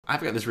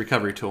I've got this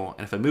recovery tool,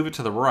 and if I move it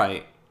to the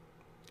right,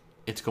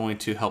 it's going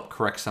to help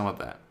correct some of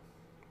that.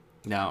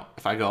 Now,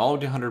 if I go all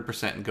the way to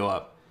 100% and go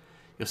up,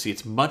 you'll see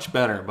it's much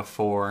better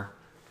before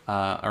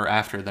or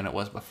after than it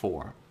was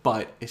before.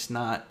 But it's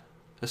not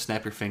a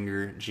snap your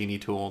finger genie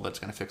tool that's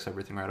going to fix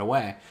everything right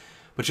away.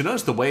 But you'll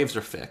notice the waves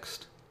are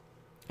fixed,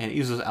 and it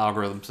uses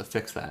algorithms to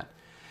fix that.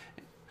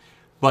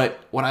 But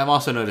what I've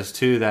also noticed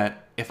too,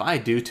 that if I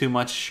do too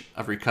much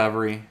of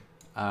recovery,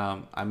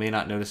 I may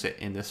not notice it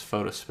in this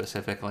photo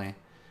specifically,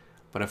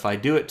 but if I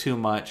do it too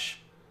much,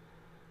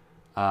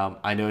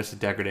 I notice a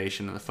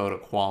degradation in the photo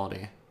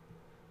quality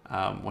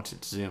once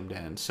it's zoomed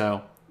in.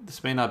 So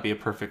this may not be a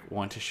perfect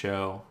one to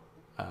show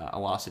a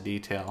loss of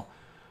detail,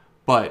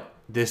 but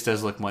this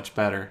does look much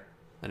better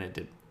than it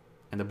did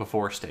in the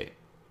before state.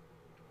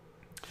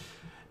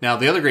 Now,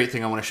 the other great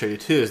thing I want to show you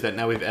too is that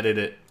now we've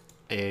edited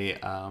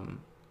an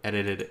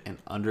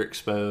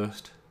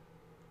underexposed,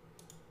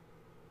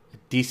 a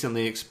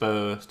decently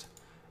exposed,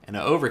 and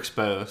an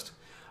overexposed.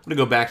 I'm going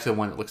to go back to the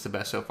one that looks the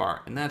best so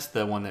far, and that's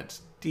the one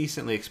that's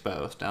decently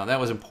exposed. Now, that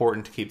was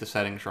important to keep the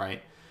settings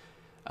right.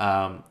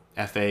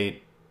 F8,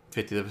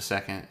 50th of a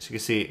second. So you can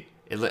see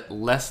it let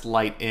less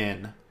light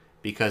in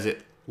because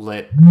it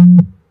let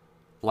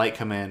light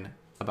come in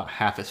about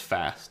half as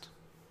fast.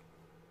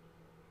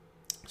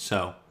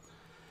 So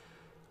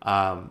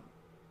the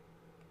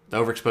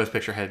overexposed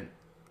picture had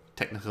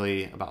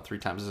technically about 3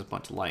 times as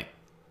much light.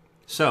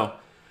 So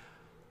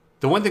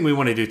the one thing we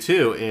want to do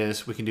too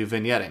is we can do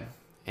vignetting,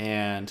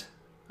 and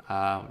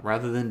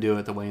rather than do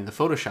it the way in the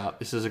Photoshop,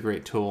 this is a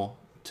great tool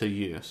to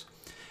use.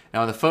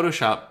 Now in the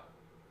Photoshop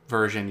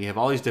version, you have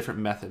all these different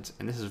methods,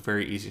 and this is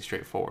very easy and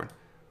straightforward.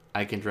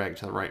 I can drag it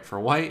to the right for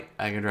white,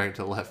 I can drag it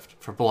to the left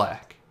for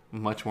black.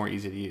 Much more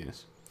easy to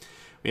use.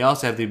 We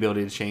also have the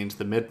ability to change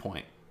the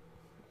midpoint,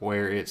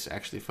 where it's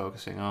actually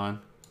focusing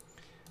on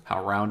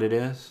how round it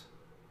is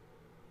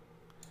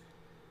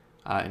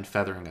and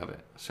feathering of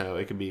it. So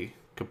it could be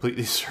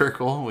completely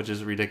circle, which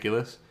is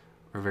ridiculous,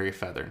 or very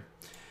feathered.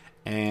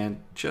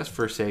 And just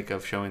for sake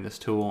of showing this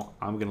tool,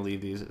 I'm going to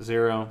leave these at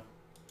 0.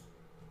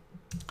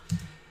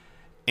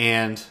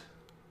 And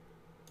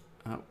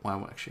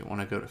well, I actually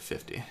want to go to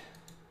 50.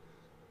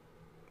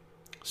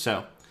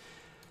 So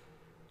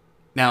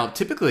now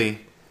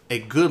typically a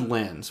good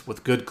lens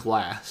with good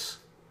glass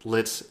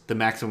lets the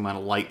maximum amount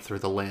of light through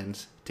the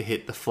lens to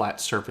hit the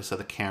flat surface of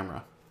the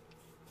camera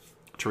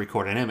to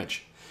record an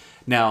image.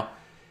 Now,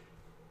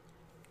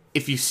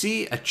 if you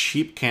see a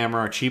cheap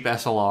camera, a cheap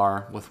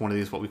SLR with one of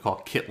these what we call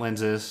kit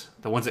lenses,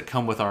 the ones that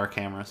come with our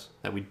cameras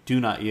that we do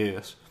not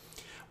use,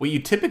 what you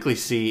typically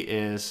see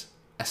is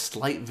a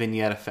slight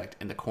vignette effect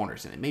in the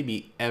corners, and it may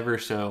be ever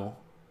so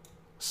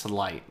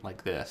slight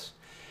like this.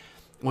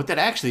 What that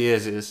actually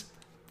is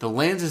the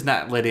lens is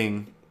not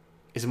letting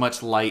as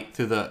much light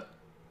through the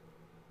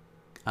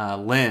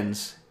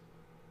lens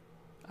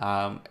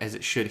as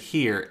it should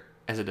here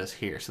as it does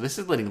here. So this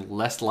is letting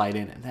less light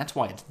in, and that's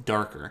why it's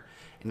darker,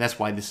 and that's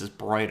why this is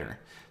brighter.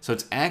 So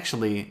it's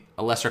actually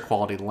a lesser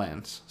quality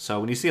lens. So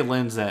when you see a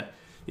lens that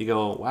you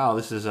go, wow,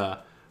 this is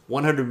a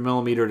 100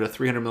 millimeter to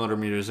 300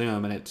 millimeter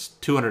zoom, and it's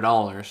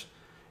 $200,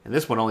 and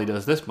this one only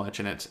does this much,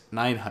 and it's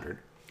 900.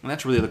 And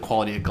that's really the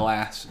quality of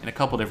glass in a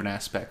couple different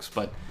aspects,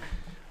 but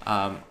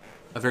a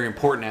very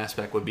important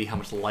aspect would be how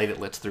much light it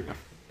lets through.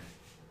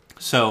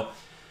 So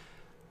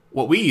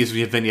what we use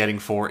vignetting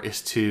for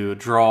is to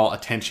draw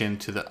attention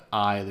to the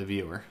eye of the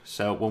viewer.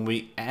 So when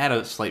we add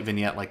a slight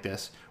vignette like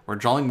this, we're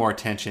drawing more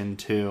attention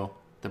to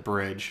the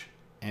bridge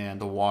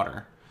and the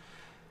water.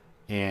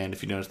 And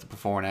if you notice the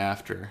before and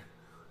after,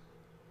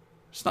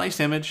 it's a nice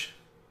image.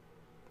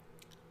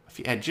 If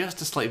you add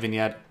just a slight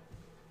vignette,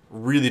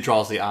 really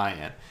draws the eye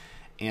in.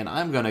 And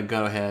I'm going to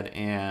go ahead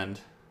and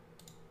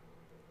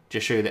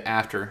just show you the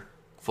after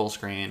full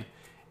screen,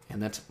 and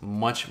that's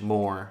much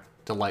more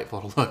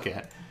delightful to look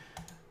at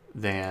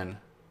than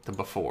the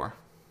before.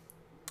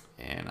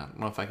 And I don't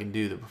know if I can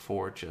do the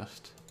before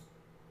just...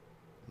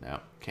 No,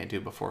 can't do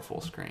before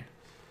full screen.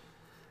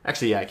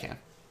 Actually, yeah, I can.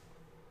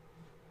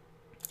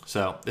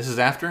 So this is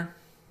after,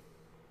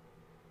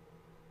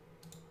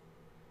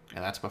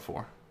 and that's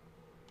before.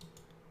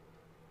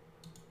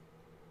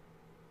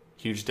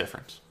 Huge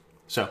difference.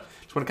 So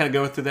just want to kind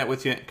of go through that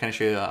with you, kind of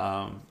show you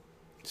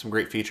some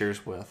great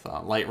features with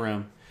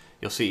Lightroom.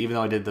 You'll see, even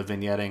though I did the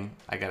vignetting,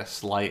 I got a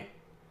slight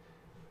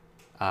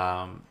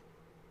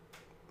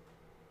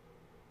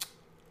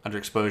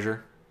underexposure,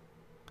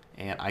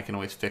 and I can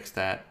always fix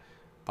that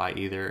by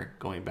either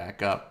going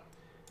back up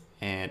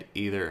and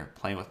either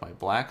playing with my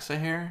blacks a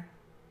hair,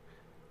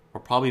 or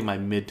probably my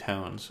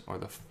midtones or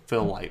the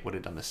fill light would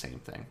have done the same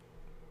thing.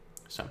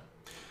 So